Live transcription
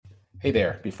Hey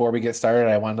there. Before we get started,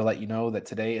 I wanted to let you know that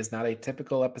today is not a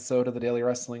typical episode of the Daily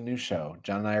Wrestling News Show.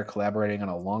 John and I are collaborating on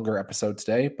a longer episode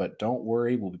today, but don't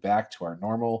worry, we'll be back to our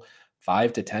normal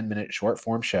 5 to 10 minute short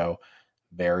form show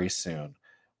very soon.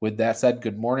 With that said,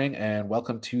 good morning and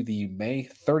welcome to the May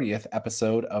 30th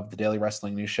episode of the Daily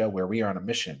Wrestling News Show, where we are on a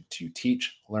mission to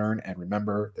teach, learn, and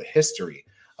remember the history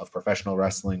of professional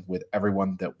wrestling with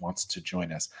everyone that wants to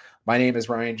join us. My name is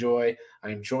Ryan Joy.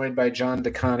 I'm joined by John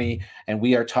DeConi, and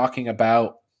we are talking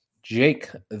about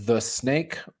Jake the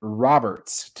Snake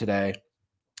Roberts today.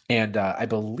 And I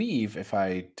believe, if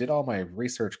I did all my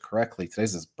research correctly,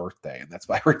 today's his birthday, and that's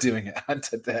why we're doing it on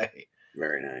today.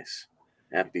 Very nice.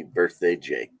 Happy birthday,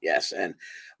 Jake. Yes. And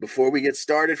before we get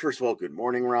started, first of all, good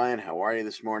morning, Ryan. How are you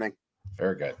this morning?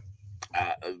 Very good.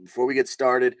 Before we get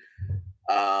started,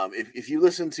 if you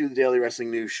listen to the Daily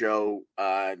Wrestling News Show,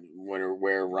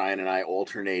 where Ryan and I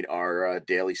alternate our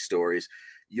daily stories,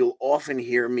 you'll often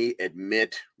hear me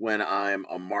admit when I'm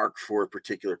a mark for a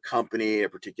particular company, a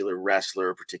particular wrestler,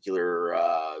 a particular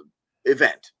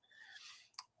event.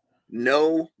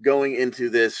 No, going into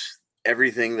this,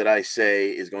 everything that I say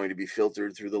is going to be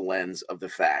filtered through the lens of the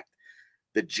fact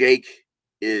that Jake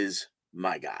is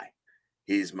my guy.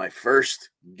 He's my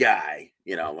first guy.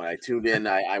 You know, when I tuned in,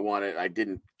 I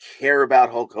didn't care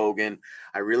about Hulk Hogan.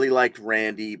 I really liked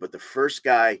Randy, but the first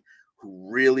guy who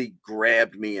really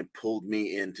grabbed me and pulled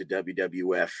me into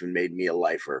WWF and made me a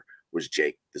lifer was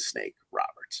Jake the Snake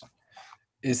Roberts.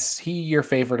 Is he your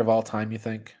favorite of all time, you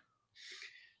think?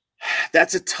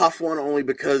 That's a tough one, only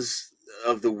because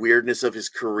of the weirdness of his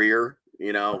career.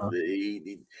 You know,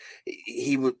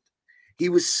 he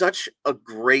was such a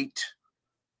great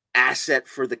asset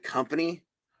for the company,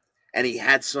 and he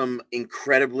had some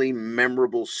incredibly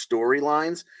memorable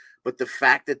storylines. But the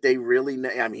fact that they really,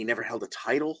 he never held a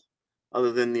title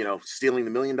other than, stealing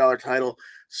the $1 million title.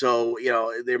 So,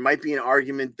 there might be an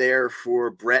argument there for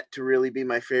Brett to really be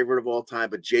my favorite of all time.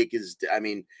 But Jake is,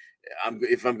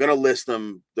 if I'm going to list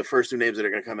them, the first two names that are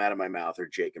going to come out of my mouth are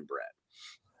Jake and Brett.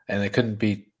 And they couldn't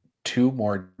be two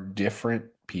more different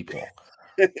people.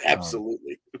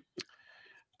 Absolutely.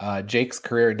 Jake's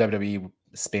career in WWE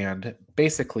spanned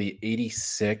basically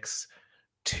 86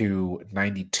 to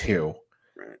 92.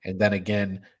 Right. And then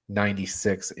again,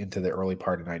 96 into the early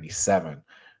part of 97. And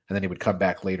then he would come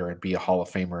back later and be a Hall of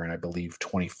Famer. And I believe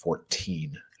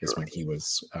 2014 is when he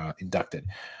was inducted.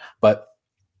 But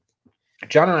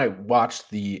John and I watched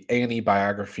the A&E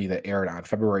biography that aired on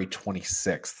February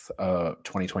 26th,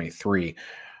 2023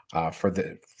 for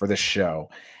this show.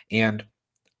 And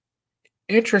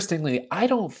interestingly, I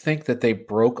don't think that they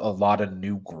broke a lot of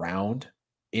new ground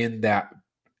in that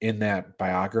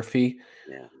biography.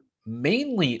 Yeah.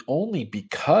 Mainly only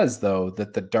because, though,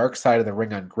 that the Dark Side of the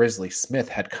Ring on Grizzly Smith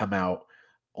had come out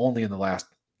only in the last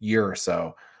year or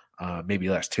so, maybe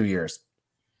last 2 years.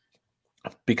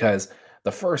 Because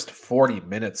the first 40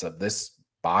 minutes of this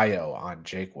bio on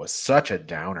Jake was such a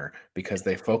downer because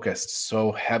they focused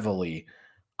so heavily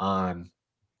on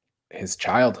his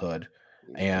childhood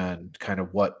and kind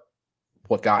of what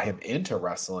got him into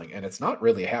wrestling. And it's not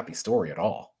really a happy story at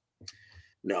all.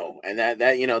 No. And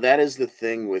that is the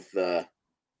thing with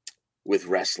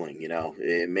wrestling,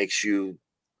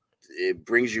 it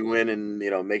brings you in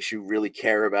and, makes you really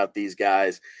care about these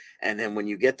guys. And then when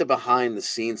you get the behind the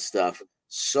scenes stuff,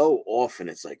 so often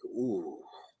it's like, ooh,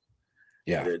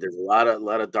 yeah, there's a lot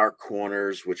of dark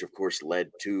corners, which of course led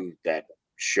to that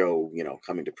show,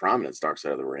 coming to prominence, Dark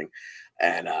Side of the Ring.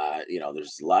 And,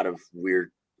 there's a lot of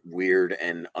weird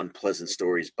and unpleasant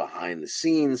stories behind the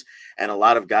scenes. And a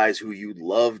lot of guys who you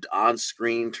loved on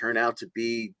screen turn out to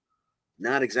be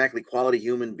not exactly quality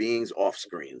human beings off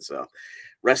screen. So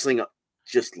wrestling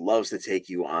just loves to take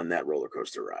you on that roller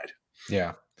coaster ride.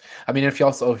 Yeah. I mean, if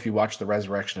you watch the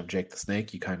resurrection of Jake the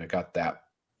Snake, you kind of got that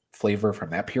flavor from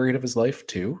that period of his life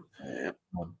too. Yeah.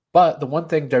 But the one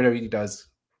thing WWE does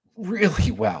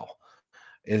really well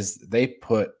is they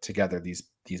put together these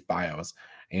bios,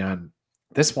 and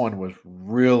this one was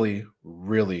really,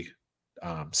 really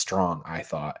strong, I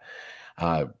thought.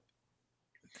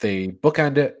 They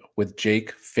bookend it with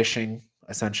Jake fishing,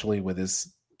 essentially, with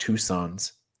his two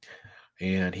sons.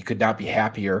 And he could not be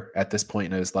happier at this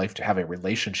point in his life to have a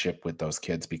relationship with those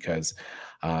kids, because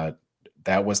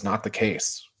that was not the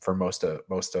case for most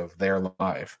of their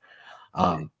life.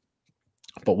 But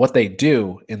what they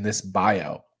do in this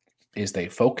bio is they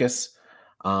focus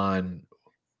on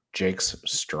Jake's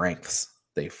strengths.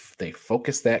 They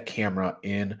focus that camera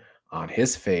in on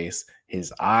his face,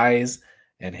 his eyes,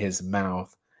 and his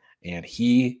mouth, and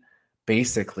he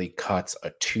basically cuts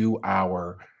a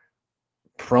 2-hour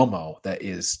promo that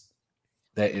is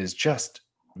just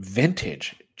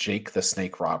vintage Jake the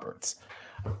Snake Roberts,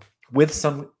 with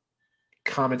some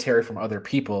commentary from other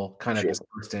people kind of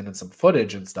dispersed in and some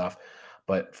footage and stuff.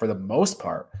 But for the most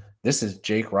part, this is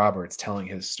Jake Roberts telling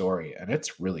his story, and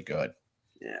it's really good.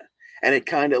 Yeah. And it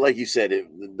kind of, like you said,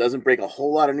 it doesn't break a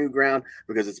whole lot of new ground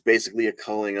because it's basically a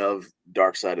culling of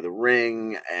Dark Side of the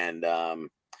Ring and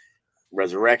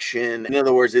Resurrection. In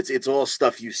other words, it's all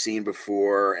stuff you've seen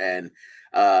before, and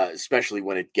especially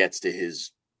when it gets to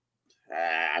his.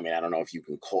 I mean, I don't know if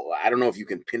you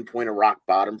can pinpoint a rock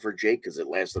bottom for Jake because it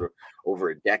lasted over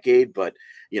a decade, but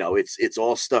it's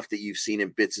all stuff that you've seen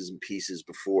in bits and pieces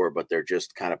before, but they're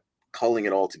just kind of culling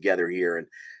it all together here and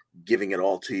giving it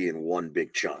all to you in one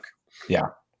big chunk. Yeah.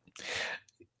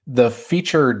 The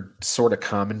featured sort of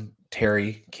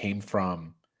commentary came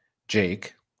from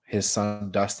Jake, his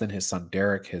son Dustin, his son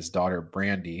Derek, his daughter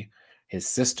Brandy, his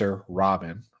sister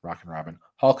Robin, Rockin' Robin,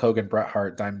 Hulk Hogan, Bret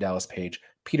Hart, Diamond Dallas Page,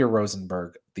 Peter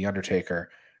Rosenberg, The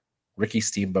Undertaker, Ricky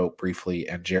Steamboat briefly,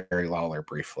 and Jerry Lawler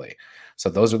briefly. So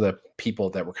those are the people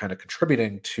that were kind of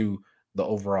contributing to the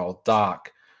overall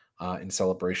doc in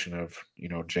celebration of,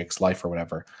 Jake's life or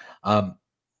whatever.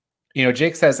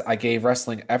 Jake says, I gave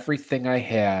wrestling everything I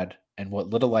had, and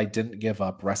what little I didn't give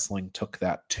up, wrestling took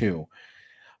that too.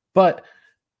 But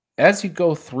as you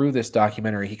go through this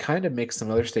documentary, he kind of makes some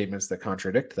other statements that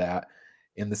contradict that,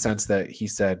 in the sense that he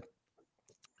said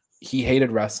he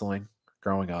hated wrestling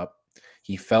growing up.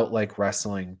 He felt like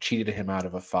wrestling cheated him out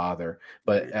of a father.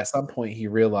 But at some point he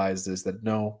realizes that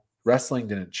no, wrestling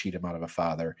didn't cheat him out of a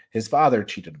father. His father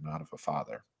cheated him out of a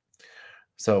father.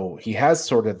 So he has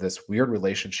sort of this weird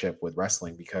relationship with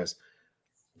wrestling because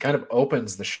it kind of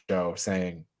opens the show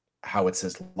saying how it's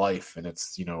his life and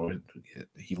it's,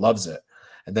 he loves it.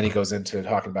 And then he goes into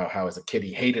talking about how as a kid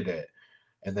he hated it.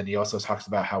 And then he also talks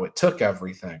about how it took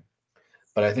everything.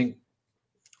 But I think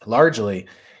largely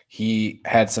he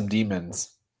had some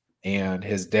demons and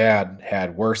his dad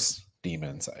had worse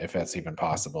demons, if that's even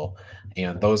possible.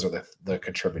 And those are the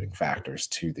contributing factors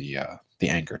to the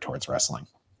anger towards wrestling.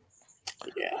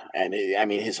 Yeah, and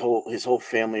his whole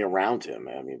family around him.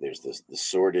 I mean, there's the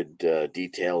sordid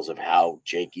details of how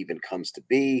Jake even comes to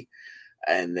be,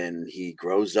 and then he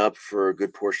grows up for a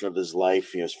good portion of his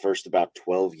life. His first about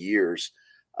 12 years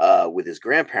with his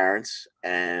grandparents,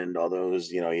 and although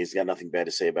he's got nothing bad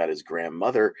to say about his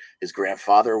grandmother, his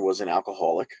grandfather was an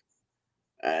alcoholic.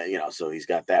 So he's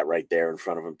got that right there in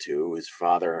front of him too. His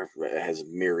father has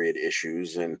myriad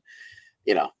issues, and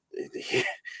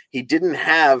he didn't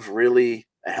have really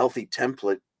a healthy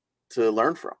template to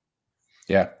learn from.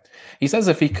 Yeah. He says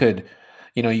if he could,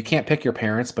 you can't pick your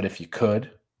parents, but if you could,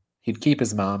 he'd keep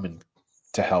his mom and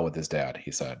to hell with his dad,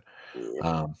 he said.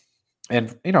 Yeah.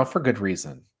 And, for good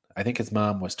reason. I think his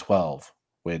mom was 12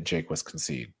 when Jake was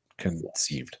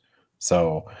conceived.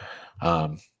 So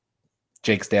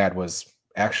Jake's dad was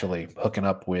actually hooking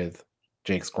up with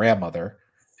Jake's grandmother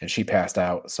and she passed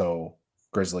out. So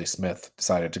Grizzly Smith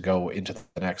decided to go into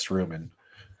the next room and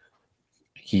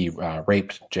he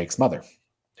raped Jake's mother,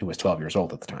 who was 12 years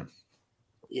old at the time.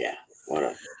 Yeah. What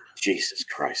a Jesus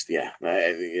Christ. Yeah.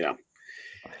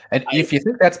 And if you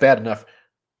think that's bad enough,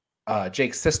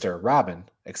 Jake's sister, Robin,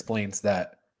 explains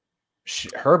that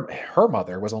her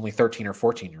mother was only 13 or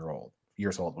 14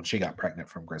 years old when she got pregnant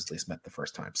from Grizzly Smith the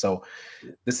first time. So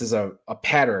this is a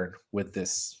pattern with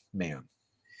this man.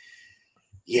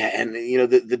 Yeah, and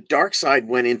the dark side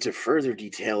went into further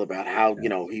detail about how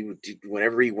he would,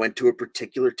 whenever he went to a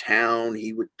particular town,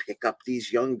 he would pick up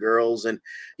these young girls, and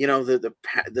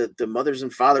the mothers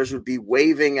and fathers would be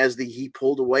waving as he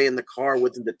pulled away in the car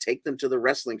with them to take them to the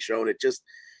wrestling show, and it just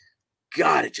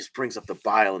brings up the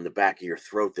bile in the back of your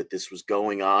throat that this was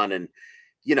going on, and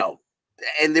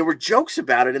and there were jokes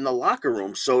about it in the locker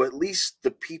room, so at least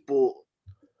the people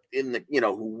in the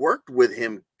who worked with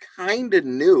him kind of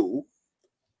knew.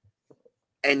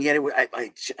 And yet,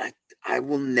 I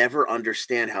will never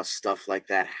understand how stuff like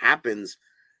that happens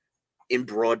in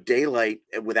broad daylight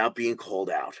without being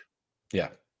called out. Yeah,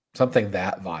 something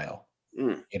that vile,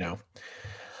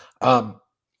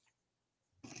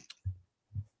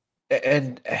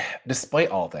 And despite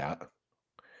all that,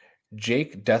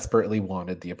 Jake desperately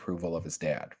wanted the approval of his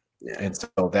dad, and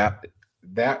so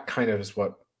that kind of is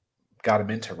what got him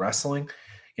into wrestling.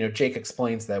 Jake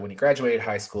explains that when he graduated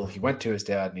high school, he went to his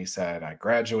dad and he said, I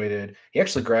graduated. He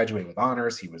actually graduated with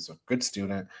honors. He was a good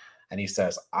student. And he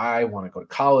says, I want to go to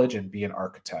college and be an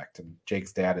architect. And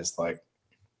Jake's dad is like,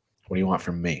 what do you want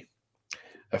from me?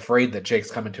 Afraid that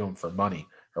Jake's coming to him for money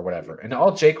or whatever. And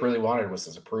all Jake really wanted was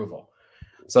his approval.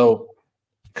 So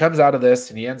comes out of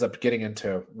this and he ends up getting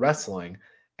into wrestling.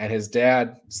 And his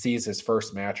dad sees his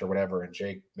first match or whatever, and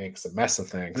Jake makes a mess of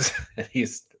things. And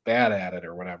he's bad at it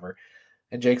or whatever.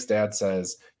 And Jake's dad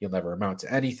says, "You'll never amount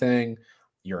to anything.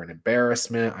 You're an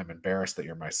embarrassment. I'm embarrassed that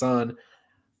you're my son."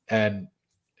 And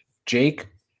Jake,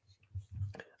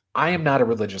 I am not a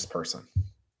religious person,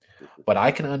 but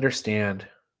I can understand,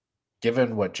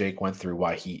 given what Jake went through,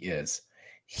 why he is.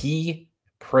 He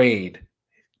prayed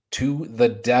to the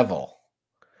devil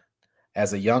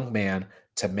as a young man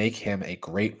to make him a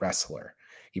great wrestler.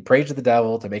 He prayed to the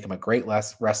devil to make him a great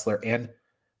wrestler and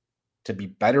to be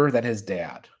better than his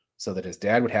dad, so that his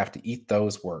dad would have to eat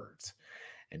those words.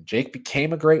 And Jake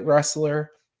became a great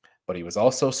wrestler, but he was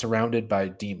also surrounded by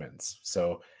demons.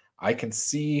 So I can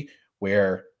see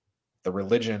where the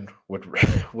religion would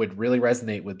would really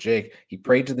resonate with Jake. He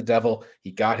prayed to the devil.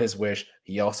 He got his wish.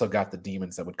 He also got the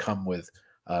demons that would come with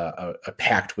a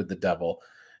pact with the devil.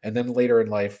 And then later in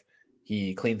life,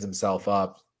 he cleans himself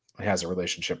up and has a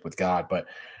relationship with God. But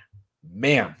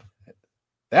man,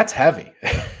 that's heavy.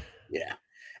 Yeah.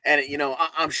 And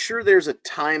I'm sure there's a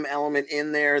time element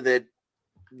in there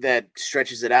that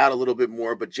stretches it out a little bit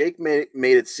more, but Jake made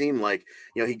it seem like,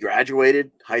 he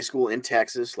graduated high school in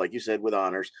Texas, like you said, with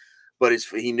honors, but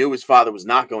he knew his father was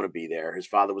not going to be there. His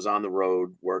father was on the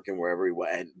road working wherever he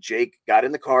went. And Jake got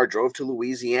in the car, drove to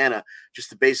Louisiana just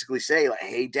to basically say, like,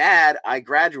 "Hey, Dad, I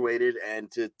graduated,"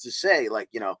 and to say, like,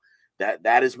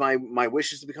 that is my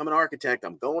wish, is to become an architect.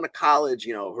 I'm going to college,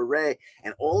 hooray.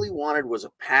 And all he wanted was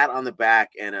a pat on the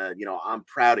back and "I'm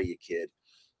proud of you, kid."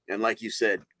 And like you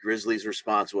said, Grizzly's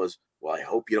response was, "Well, I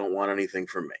hope you don't want anything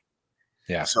from me."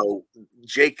 Yeah. So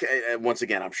Jake, once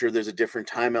again, I'm sure there's a different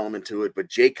time element to it, but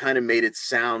Jake kind of made it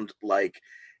sound like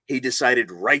he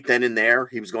decided right then and there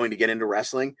he was going to get into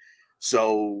wrestling.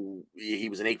 So he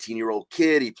was an 18-year-old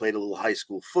kid. He played a little high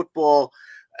school football.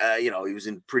 He was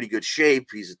in pretty good shape.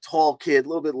 He's a tall kid, a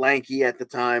little bit lanky at the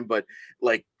time, but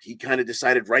like he kind of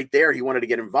decided right there he wanted to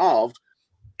get involved.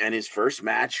 And his first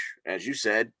match, as you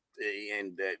said,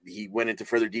 and he went into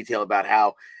further detail about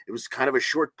how it was kind of a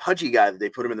short, pudgy guy that they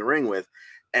put him in the ring with.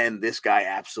 And this guy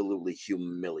absolutely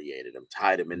humiliated him,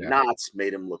 tied him in knots,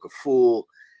 made him look a fool.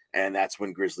 And that's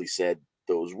when Grizzly said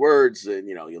those words, and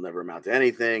you'll never amount to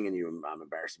anything, and I'm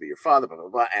embarrassed to be your father, blah, blah,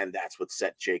 blah. And that's what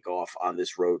set Jake off on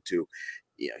this road to,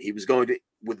 he was going to,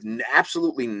 with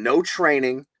absolutely no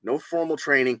training, no formal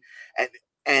training.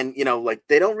 And like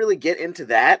they don't really get into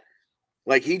that.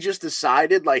 Like he just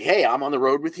decided, like, "Hey, I'm on the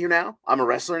road with you now. I'm a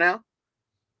wrestler now."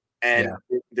 And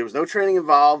there was no training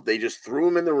involved. They just threw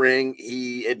him in the ring.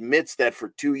 He admits that for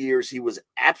 2 years he was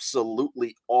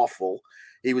absolutely awful.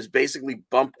 He was basically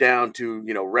bumped down to,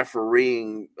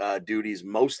 refereeing duties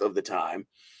most of the time,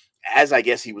 as I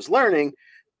guess he was learning.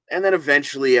 And then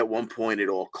eventually at one point it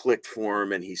all clicked for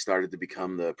him and he started to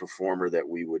become the performer that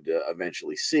we would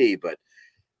eventually see. But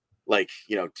like,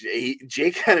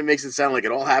 Jake kind of makes it sound like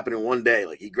it all happened in one day.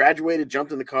 Like he graduated,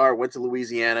 jumped in the car, went to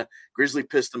Louisiana, Grizzly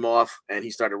pissed him off, and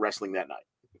he started wrestling that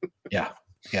night. Yeah.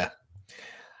 Yeah.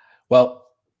 Well,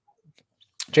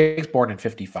 Jake's born in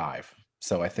 55.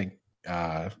 So I think,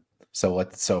 so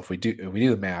if we do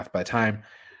the math, by the time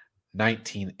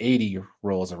 1980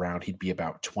 rolls around, he'd be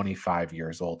about 25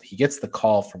 years old. He gets the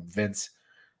call from Vince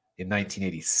in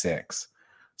 1986.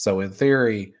 So in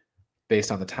theory, based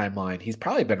on the timeline, he's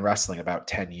probably been wrestling about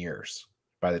 10 years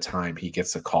by the time he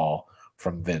gets a call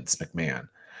from Vince McMahon.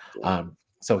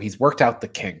 So he's worked out the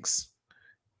kinks.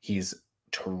 He's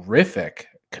terrific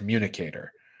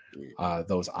communicator.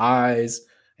 Those eyes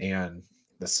and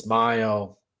the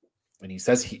smile. And he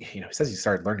says he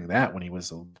started learning that when he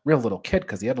was a real little kid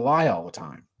because he had to lie all the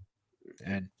time.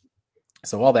 And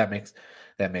so all that makes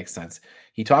sense.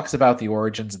 He talks about the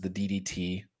origins of the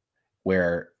DDT,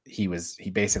 where he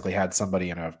basically had somebody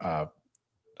in a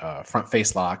front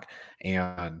face lock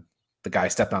and the guy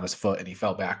stepped on his foot and he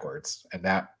fell backwards, and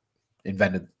that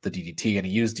invented the DDT. And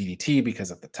he used DDT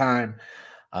because at the time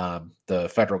the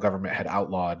federal government had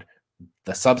outlawed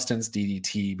the substance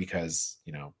DDT because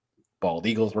bald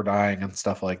eagles were dying and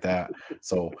stuff like that.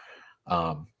 So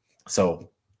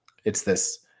it's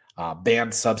this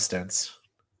banned substance,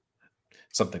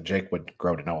 something Jake would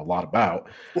grow to know a lot about.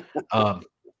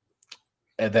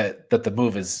 And that the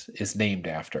move is named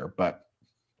after. But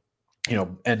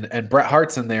and Bret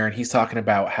Hart's in there and he's talking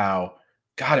about how,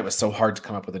 God, it was so hard to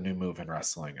come up with a new move in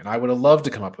wrestling, and I would have loved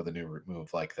to come up with a new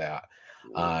move like that.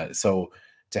 So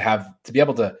to be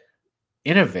able to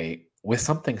innovate with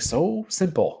something so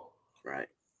simple, right?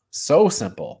 So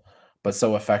simple, but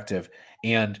so effective.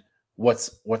 And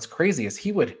what's crazy is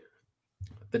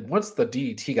once the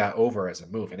DDT got over as a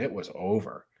move, and it was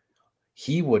over,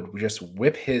 he would just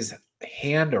whip his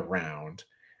hand around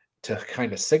to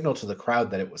kind of signal to the crowd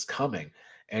that it was coming,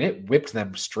 and it whipped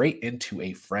them straight into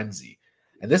a frenzy.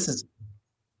 And this is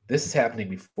this is happening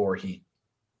before he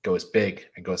goes big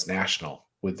and goes national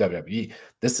with WWE.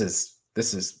 This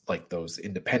is like those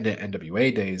independent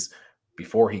NWA days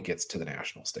before he gets to the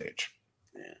national stage.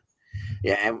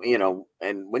 Yeah, and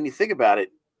and when you think about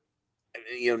it,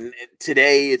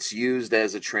 today it's used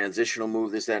as a transitional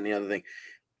move, this, that, and the other thing.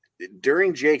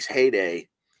 During Jake's heyday,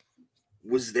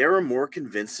 was there a more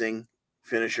convincing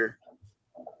finisher?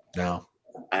 No.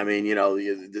 I mean,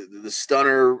 the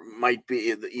stunner might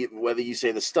be, whether you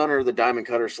say the stunner, the diamond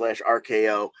cutter /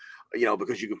 RKO,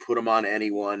 because you can put them on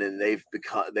anyone, and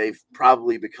they've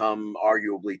probably become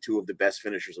arguably two of the best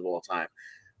finishers of all time.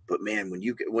 But man,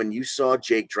 when you saw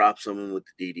Jake drop someone with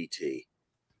the DDT,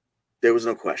 there was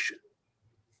no question.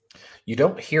 You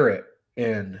don't hear it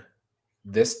in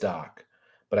this doc,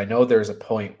 but I know there's a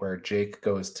point where Jake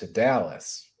goes to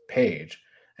Dallas Page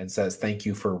and says, "Thank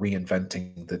you for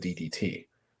reinventing the DDT,"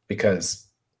 because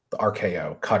the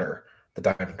RKO cutter, the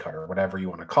diamond cutter, whatever you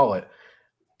want to call it,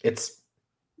 it's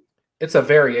a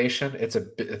variation. It's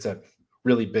a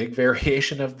really big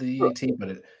variation of the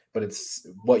DDT, but it's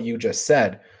what you just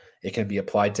said. It can be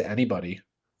applied to anybody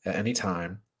at any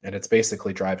time, and it's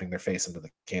basically driving their face into the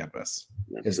canvas.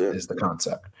 Is the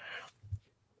concept.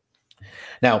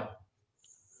 Now,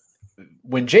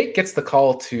 when Jake gets the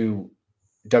call to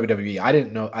WWE,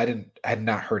 I had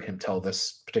not heard him tell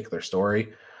this particular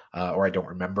story, or I don't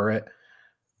remember it.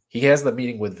 He has the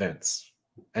meeting with Vince,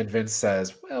 and Vince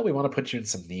says, "Well, we want to put you in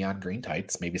some neon green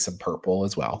tights, maybe some purple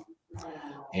as well,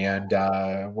 and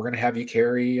we're going to have you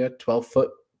carry a 12-foot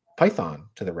python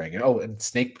to the ring. And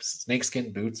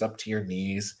snakeskin boots up to your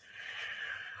knees."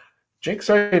 Jake's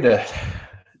ready to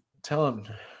tell him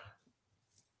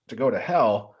to go to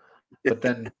hell, but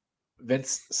then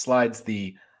Vince slides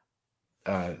the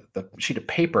sheet of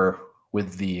paper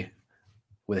with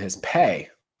his pay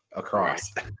across,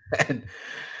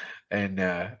 and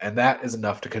that is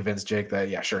enough to convince Jake that,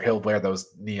 yeah, sure, he'll wear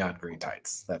those neon green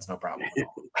tights. That's no problem.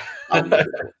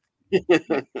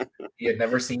 He had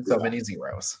never seen so many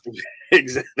zeros.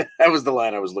 Exactly. That was the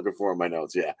line I was looking for in my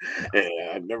notes. Yeah.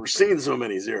 I've never seen so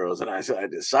many zeros, and I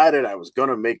decided I was going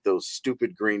to make those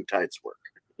stupid green tights work.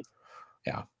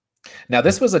 Yeah. Now,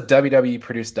 this was a WWE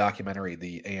produced documentary,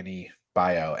 the A&E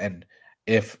bio, and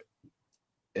if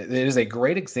it is a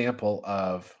great example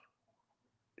of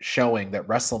showing that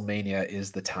WrestleMania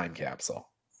is the time capsule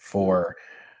for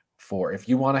if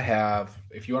you want to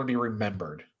be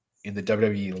remembered in the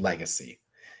WWE legacy,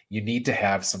 you need to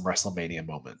have some WrestleMania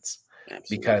moments.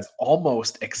 Absolutely. Because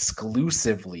almost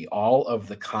exclusively all of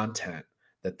the content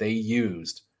that they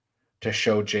used to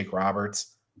show Jake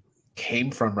Roberts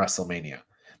came from WrestleMania.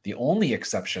 The only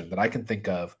exception that I can think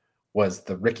of was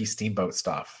the Ricky Steamboat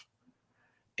stuff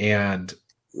and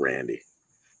Randy.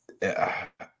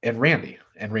 Randy.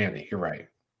 You're right.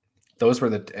 Those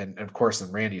were and of course,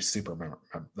 and Randy's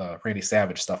the Randy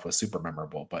Savage stuff was super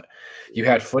memorable. But you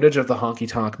had footage of the Honky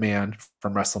Tonk Man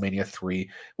from WrestleMania 3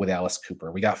 with Alice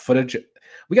Cooper. We got footage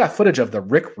of the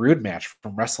Rick Rude match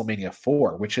from WrestleMania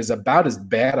 4, which is about as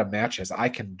bad a match as I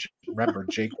can remember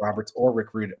Jake Roberts or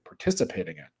Rick Rude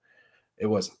participating in. It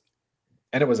was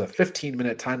a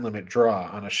 15-minute time limit draw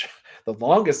on the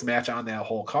longest match on that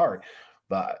whole card,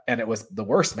 and it was the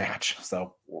worst match.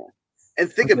 So,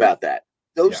 and think about that.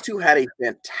 Those two had a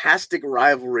fantastic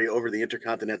rivalry over the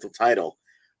Intercontinental title,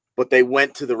 but they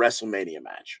went to the WrestleMania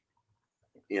match.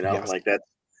 Like that.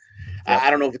 Yep. I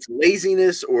don't know if it's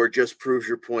laziness or just proves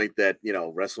your point that,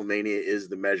 WrestleMania is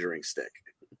the measuring stick.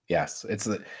 Yes, it's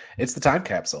the time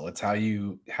capsule. It's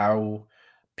how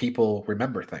people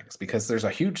remember things, because there's a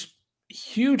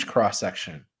huge cross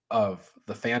section of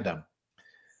the fandom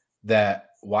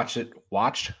that watched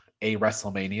a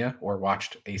WrestleMania or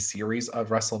watched a series of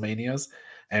WrestleManias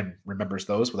and remembers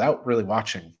those without really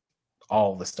watching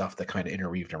all the stuff that kind of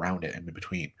interweaved around it and in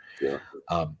between. Yeah.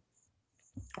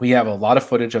 We have a lot of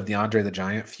footage of the Andre the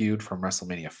Giant feud from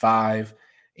WrestleMania 5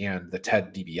 and the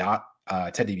Ted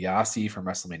DiBiase from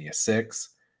WrestleMania 6.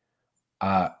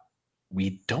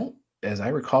 We don't, as I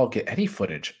recall, get any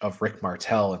footage of Rick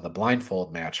Martel in the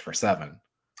blindfold match for 7.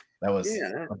 That was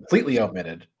completely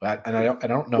omitted, and I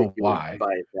don't know why.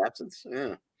 By its absence,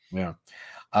 yeah.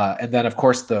 And then, of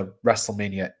course, the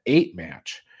WrestleMania 8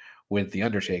 match with The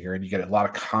Undertaker, and you get a lot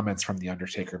of comments from The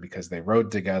Undertaker because they rode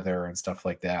together and stuff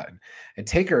like that. And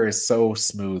Taker is so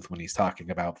smooth when he's talking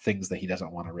about things that he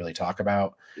doesn't want to really talk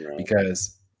about,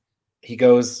 because he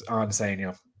goes on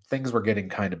saying, things were getting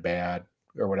kind of bad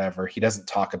or whatever. He doesn't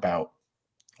talk about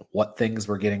what things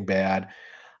were getting bad.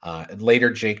 And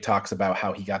later, Jake talks about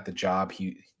how he got the job.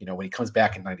 When he comes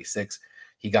back in '96,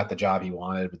 he got the job he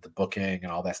wanted with the booking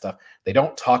and all that stuff. They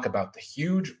don't talk about the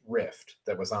huge rift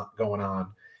that was going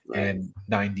on Right. and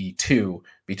 92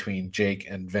 between Jake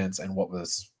and Vince and what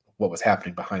was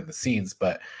happening behind the scenes.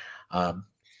 But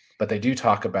they do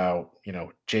talk about,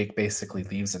 Jake basically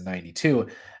leaves in 92,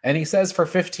 and he says for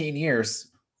 15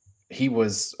 years he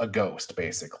was a ghost.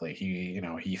 Basically,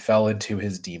 he fell into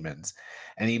his demons,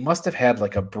 and he must have had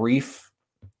like a brief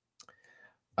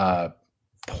uh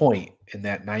point in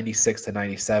that 96 to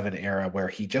 97 era where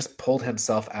he just pulled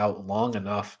himself out long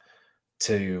enough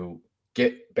to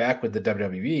get back with the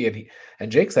WWE.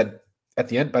 And Jake said by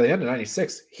the end of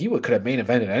 96, could have main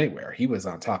evented anywhere. He was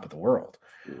on top of the world,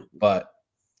 but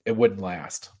it wouldn't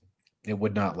last. It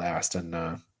would not last.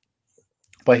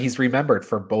 But he's remembered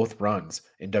for both runs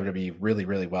in WWE really,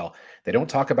 really well. They don't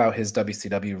talk about his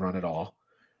WCW run at all,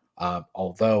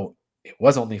 although it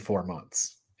was only 4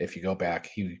 months. If you go back,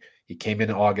 he came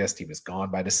in August, he was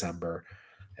gone by December,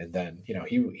 and then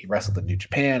he wrestled in New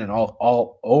Japan and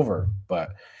all over.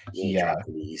 But he dropped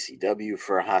in the ECW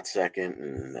for a hot second,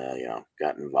 and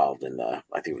got involved in I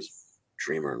think it was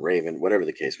Dreamer and Raven, whatever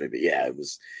the case may be. Yeah,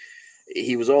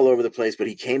 he was all over the place, but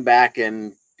he came back,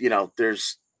 and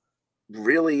there's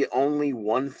really only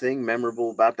one thing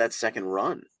memorable about that second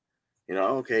run.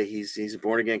 Okay, he's a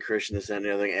born again Christian, this and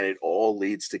the other thing, and it all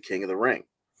leads to King of the Ring.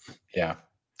 Yeah,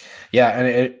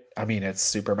 and it's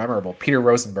super memorable. Peter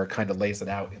Rosenberg kind of lays it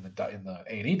out in the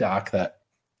A&E doc that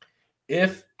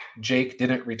if Jake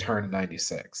didn't return in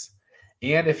 96,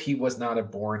 and if he was not a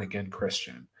born again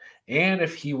Christian, and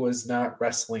if he was not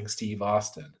wrestling Steve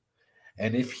Austin,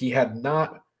 and if he had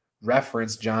not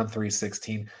referenced John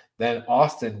 3:16, then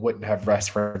Austin wouldn't have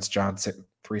referenced John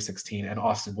 3:16, and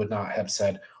Austin would not have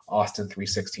said Austin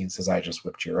 3:16 says I just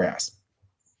whipped your ass.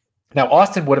 Now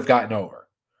Austin would have gotten over.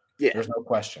 Yeah, there's no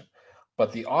question.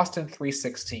 But the Austin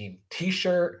 3:16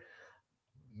 T-shirt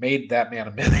made that man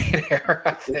a millionaire.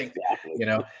 I think. Exactly.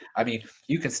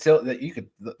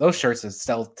 Those shirts would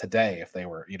sell today if they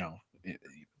were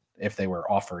if they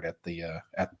were offered at the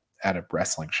at a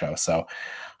wrestling show. So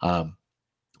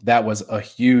that was a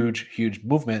huge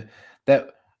movement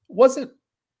that wasn't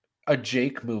a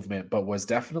Jake movement, but was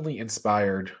definitely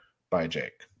inspired by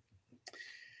Jake.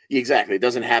 Exactly. It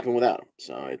doesn't happen without him.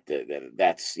 So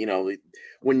that's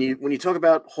when you talk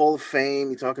about Hall of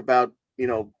Fame, you talk about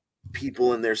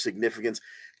people and their significance.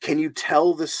 Can you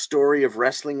tell the story of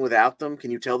wrestling without them?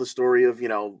 Can you tell the story of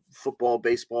football,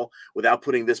 baseball without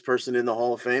putting this person in the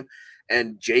Hall of Fame?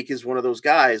 And Jake is one of those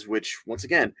guys, which once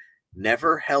again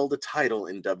never held a title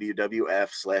in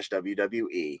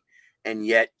WWF/WWE, and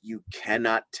yet you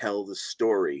cannot tell the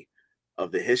story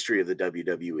of the history of the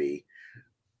WWE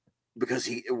because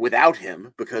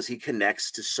he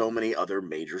connects to so many other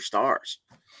major stars.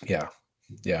 Yeah.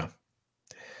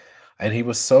 And he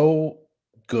was so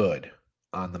good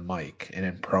on the mic and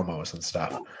in promos and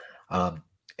stuff.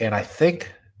 And I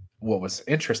think what was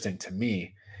interesting to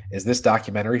me is this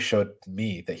documentary showed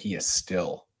me that he is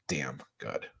still damn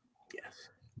good. Yes.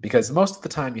 Because most of the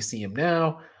time you see him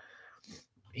now,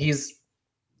 he's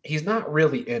not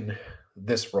really in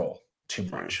this role too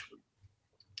much.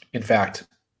 In fact,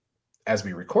 as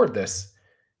we record this,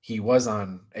 he was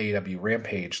on AEW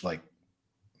Rampage like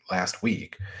last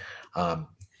week. That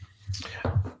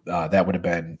would have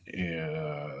been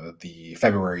the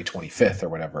February 25th or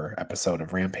whatever episode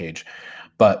of Rampage.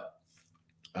 But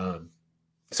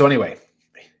so anyway,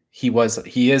 he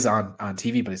is on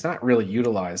TV, but he's not really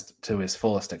utilized to his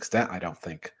fullest extent, I don't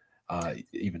think,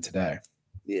 even today.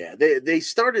 Yeah,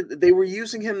 they were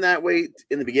using him that way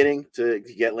in the beginning to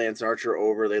get Lance Archer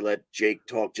over. They let Jake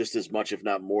talk just as much, if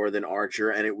not more, than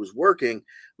Archer, and it was working.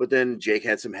 But then Jake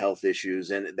had some health issues,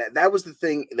 and that was the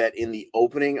thing that in the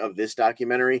opening of this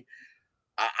documentary,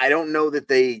 I don't know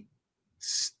that it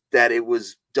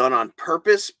was done on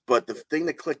purpose, but the thing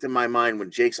that clicked in my mind when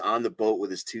Jake's on the boat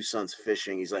with his two sons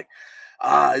fishing, he's like,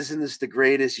 isn't this the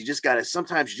greatest?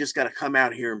 Sometimes you just gotta come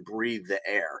out here and breathe the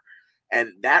air.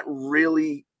 And that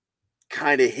really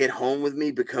kind of hit home with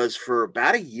me because for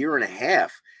about a year and a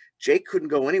half, Jake couldn't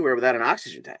go anywhere without an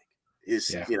oxygen tank. He's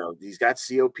got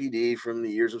COPD from the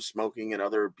years of smoking and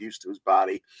other abuse to his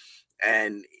body.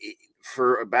 And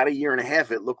for about a year and a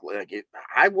half, it looked like it.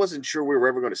 I wasn't sure we were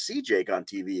ever going to see Jake on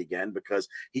TV again because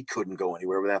he couldn't go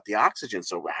anywhere without the oxygen.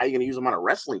 So how are you going to use him on a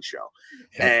wrestling show?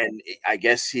 Yep. And I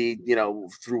guess he,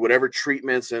 through whatever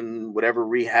treatments and whatever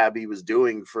rehab he was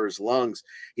doing for his lungs,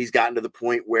 he's gotten to the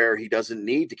point where he doesn't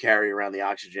need to carry around the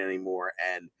oxygen anymore.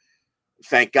 And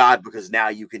thank God, because now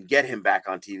you can get him back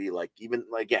on TV.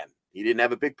 Again, he didn't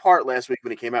have a big part last week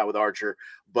when he came out with Archer,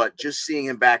 but just seeing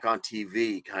him back on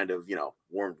TV kind of,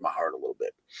 warmed my heart a little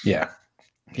bit. Yeah,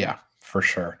 for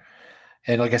sure.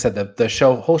 And like I said,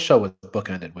 the whole show was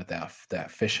bookended with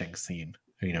that fishing scene.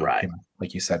 Right. him,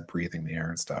 like you said, breathing the air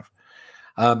and stuff.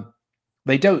 Um,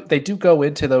 they do go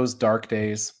into those dark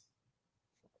days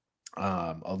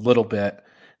a little bit.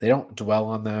 They don't dwell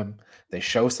on them. They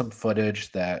show some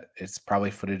footage that it's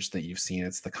probably footage that you've seen.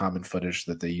 It's the common footage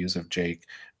that they use of Jake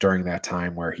during that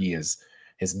time where his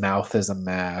mouth is a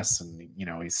mess and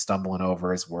he's stumbling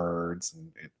over his words,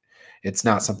 and it's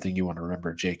not something you want to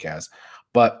remember Jake as.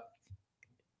 But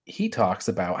he talks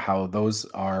about how those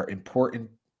are important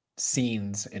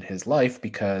scenes in his life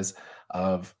because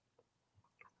of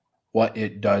what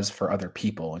it does for other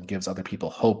people and gives other people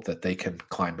hope that they can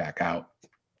climb back out.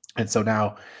 And so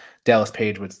now Dallas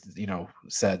Page would,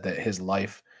 said that his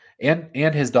life and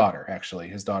his daughter, actually,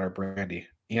 his daughter Brandy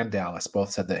and Dallas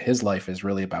both said that his life is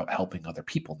really about helping other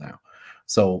people now.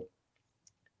 So,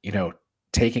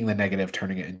 taking the negative,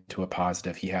 turning it into a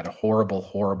positive. He had a horrible,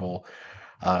 horrible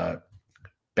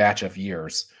batch of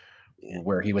years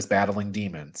where he was battling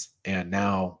demons, and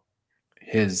now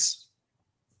his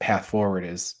path forward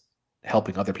is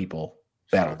helping other people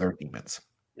battle their demons.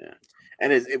 Yeah.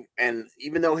 And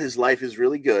even though his life is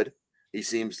really good, he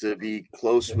seems to be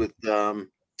close with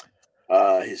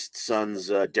his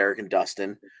sons Derek and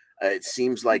Dustin. It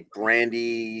seems like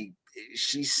Brandy,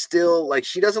 she's still like,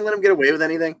 she doesn't let him get away with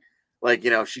anything. Like,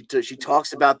 she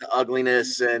talks about the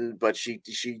ugliness, but she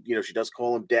does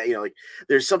call him dad. Like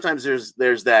there's sometimes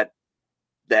there's that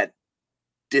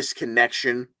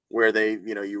disconnection where they,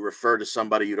 you refer to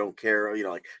somebody you don't care,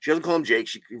 like she doesn't call him Jake,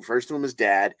 she refers to him as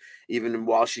dad, even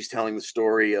while she's telling the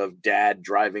story of dad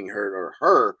driving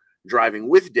her driving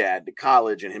with dad to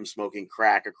college and him smoking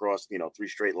crack across,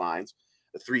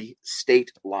 three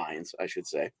state lines, I should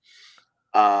say.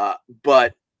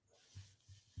 But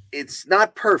it's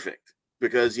not perfect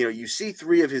because, you see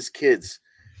three of his kids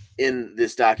in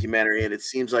this documentary, and it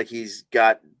seems like he's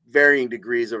got varying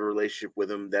degrees of a relationship with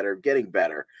them that are getting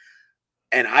better.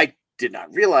 And I did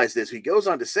not realize this. He goes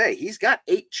on to say he's got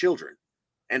 8 children,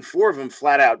 and 4 of them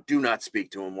flat out do not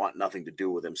speak to him, want nothing to do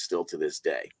with him still to this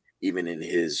day, even in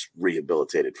his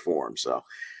rehabilitated form. So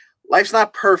life's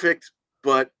not perfect,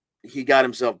 but he got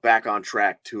himself back on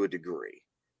track to a degree.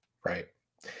 Right.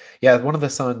 Yeah. One of the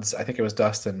sons, I think it was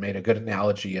Dustin, made a good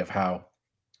analogy of how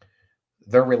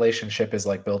their relationship is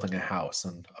like building a house.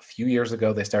 And a few years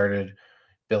ago, they started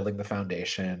building the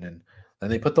foundation, and then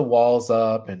they put the walls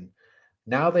up, and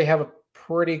now they have a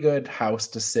pretty good house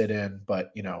to sit in.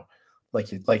 But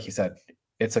like you said,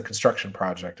 it's a construction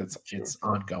project. It's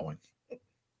ongoing.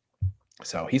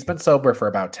 So he's been sober for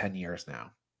about 10 years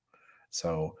now.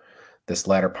 So this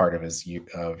latter part of his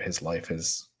life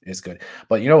is good.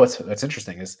 But what's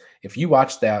interesting is if you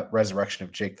watch that Resurrection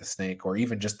of Jake the Snake, or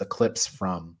even just the clips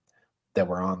from that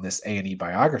were on this A&E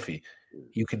biography,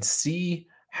 you can see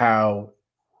how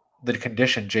the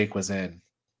condition Jake was in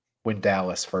when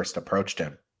Dallas first approached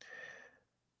him.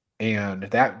 And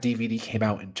that DVD came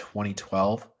out in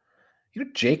 2012.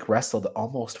 Jake wrestled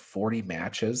almost 40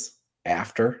 matches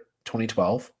after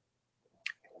 2012.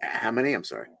 How many? I'm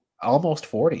sorry. Almost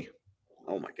 40.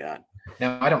 Oh my God.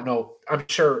 Now, I don't know. I'm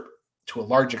sure to a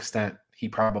large extent, he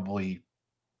probably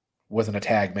was in a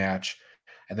tag match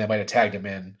and they might have tagged him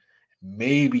in.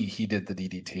 Maybe he did the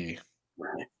DDT.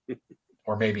 Right.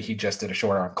 Or maybe he just did a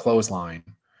short arm clothesline.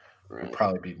 Right. Would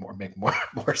probably make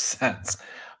more sense.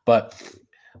 But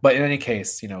in any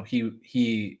case,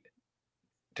 he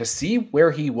to see where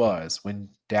he was when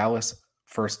Dallas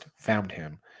first found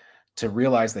him, to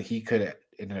realize that he could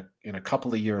in a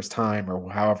couple of years' time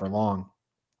or however long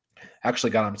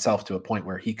actually got himself to a point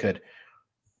where he could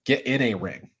get in a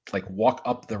ring, like walk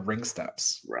up the ring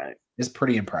steps. Right. Is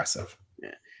pretty impressive.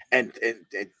 Yeah. And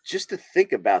just to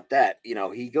think about that,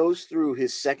 he goes through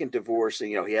his second divorce, and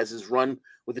he has his run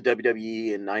with the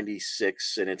WWE in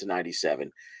 96 and into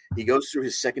 97. He goes through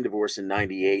his second divorce in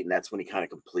 98, and that's when he kind of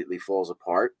completely falls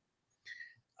apart.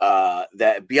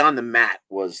 That Beyond the Mat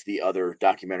was the other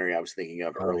documentary I was thinking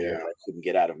of earlier that I couldn't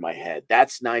get out of my head.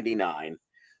 That's 99.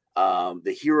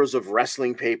 The Heroes of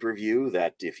Wrestling pay-per-view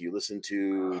that, if you listen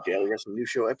to Daily Wrestling News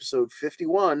Show episode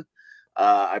 51,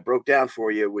 I broke down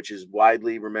for you, which is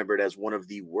widely remembered as one of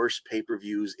the worst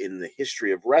pay-per-views in the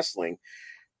history of wrestling.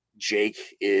 Jake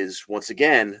is once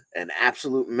again an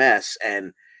absolute mess,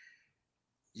 and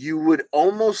you would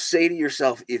almost say to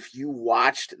yourself, if you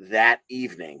watched that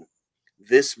evening,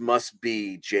 this must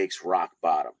be Jake's rock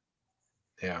bottom.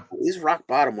 Yeah. His rock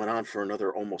bottom went on for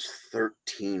another almost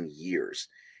 13 years.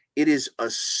 It is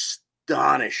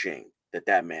astonishing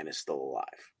that man is still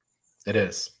alive. It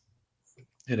is.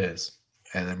 It is.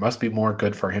 And there must be more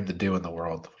good for him to do in the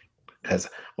world. Because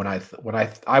when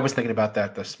I was thinking about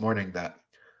that this morning, that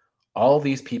all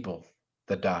these people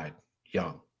that died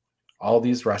young, all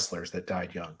these wrestlers that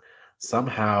died young.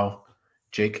 Somehow,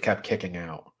 Jake kept kicking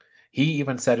out. He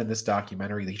even said in this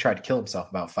documentary that he tried to kill himself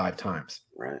about 5 times.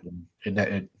 Right.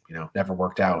 It never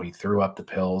worked out. He threw up the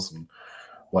pills and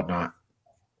whatnot.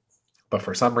 But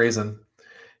for some reason,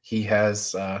 he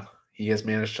has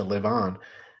managed to live on,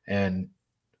 and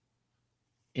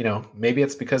maybe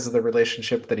it's because of the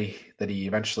relationship that he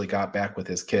eventually got back with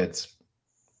his kids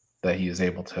that he is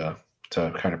able to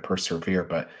kind of persevere.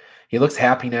 But he looks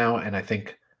happy now, and I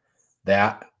think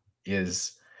that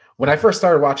is when I first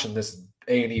started watching this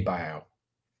A&E bio,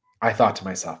 I thought to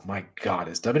myself, my God,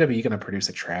 is WWE going to produce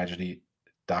a tragedy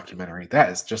documentary? That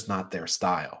is just not their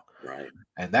style. Right.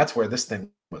 And that's where this thing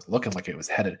was looking like it was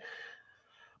headed.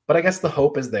 But I guess the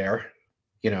hope is there.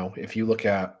 If you look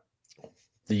at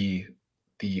the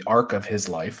arc of his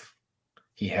life,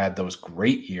 he had those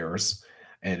great years,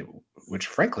 and which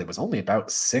frankly was only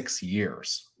about 6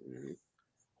 years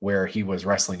where he was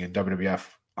wrestling in WWF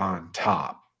on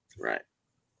top. Right.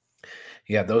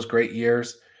 He had those great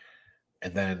years.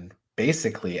 And then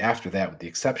basically after that, with the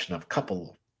exception of a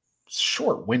couple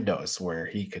short windows where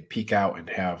he could peek out and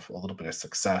have a little bit of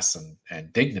success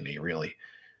and dignity, really,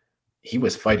 he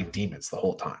was fighting demons the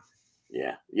whole time.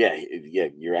 Yeah.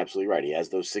 You're absolutely right. He has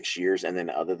those 6 years. And then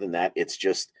other than that, it's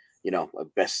just,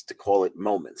 best to call it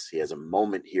moments. He has a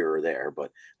moment here or there,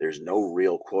 but there's no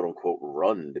real quote unquote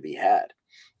run to be had.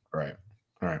 Right.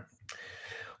 All right.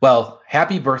 Well,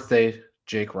 happy birthday,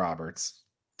 Jake Roberts.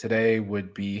 Today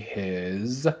would be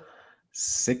his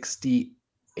 68th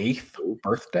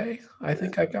birthday. I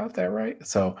think I got that right.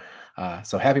 So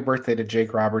happy birthday to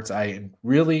Jake Roberts. I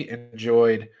really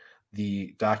enjoyed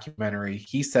the documentary.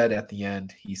 He said at the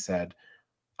end,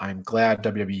 I'm glad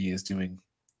WWE is doing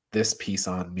this piece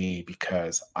on me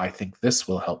because I think this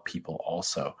will help people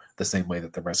also, the same way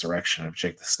that the resurrection of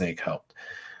Jake the Snake helped.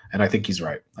 And I think he's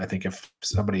right. I think if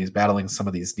somebody is battling some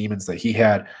of these demons that he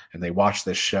had and they watch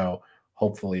this show,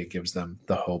 hopefully it gives them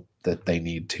the hope that they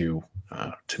need to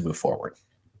move forward.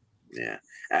 Yeah.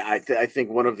 I think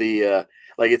one of the,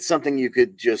 it's something you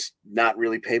could just not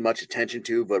really pay much attention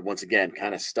to, but once again,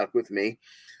 kind of stuck with me.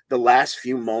 The last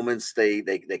few moments, they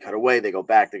cut away, they go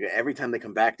back. Every time they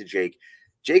come back to Jake,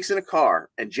 Jake's in a car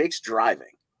and Jake's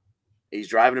driving. He's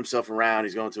driving himself around.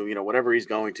 He's going to, whatever he's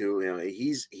going to,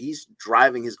 he's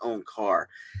driving his own car.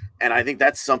 And I think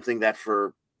that's something that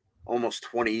for almost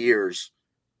 20 years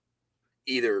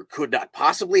either could not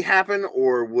possibly happen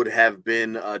or would have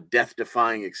been a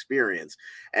death-defying experience.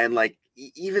 And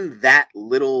even that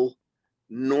little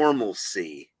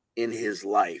normalcy in his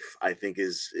life, I think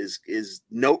is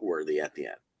noteworthy at the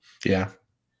end. Yeah,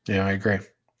 I agree.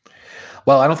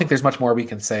 Well, I don't think there's much more we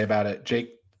can say about it.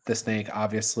 Jake the Snake,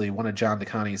 obviously one of John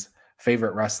DeConnie's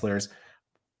favorite wrestlers,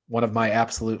 one of my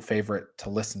absolute favorite to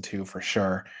listen to for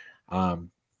sure. And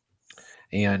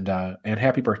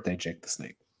happy birthday, Jake the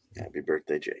Snake. Happy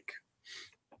birthday, Jake.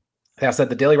 That said,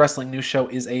 the Daily Wrestling News Show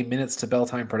is a Minutes to Bell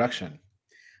Time production.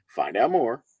 Find out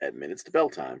more at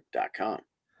minutestobelltime.com.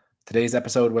 Today's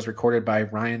episode was recorded by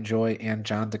Ryan Joy and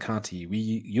John DeContie. We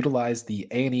utilized the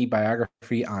A&E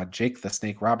biography on Jake the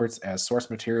Snake Roberts as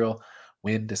source material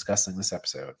when discussing this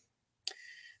episode.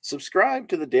 Subscribe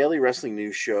to the Daily Wrestling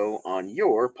News Show on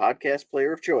your podcast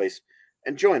player of choice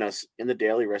and join us in the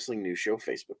Daily Wrestling News Show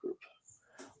Facebook group.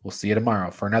 We'll see you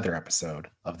tomorrow for another episode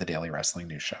of the Daily Wrestling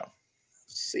News Show.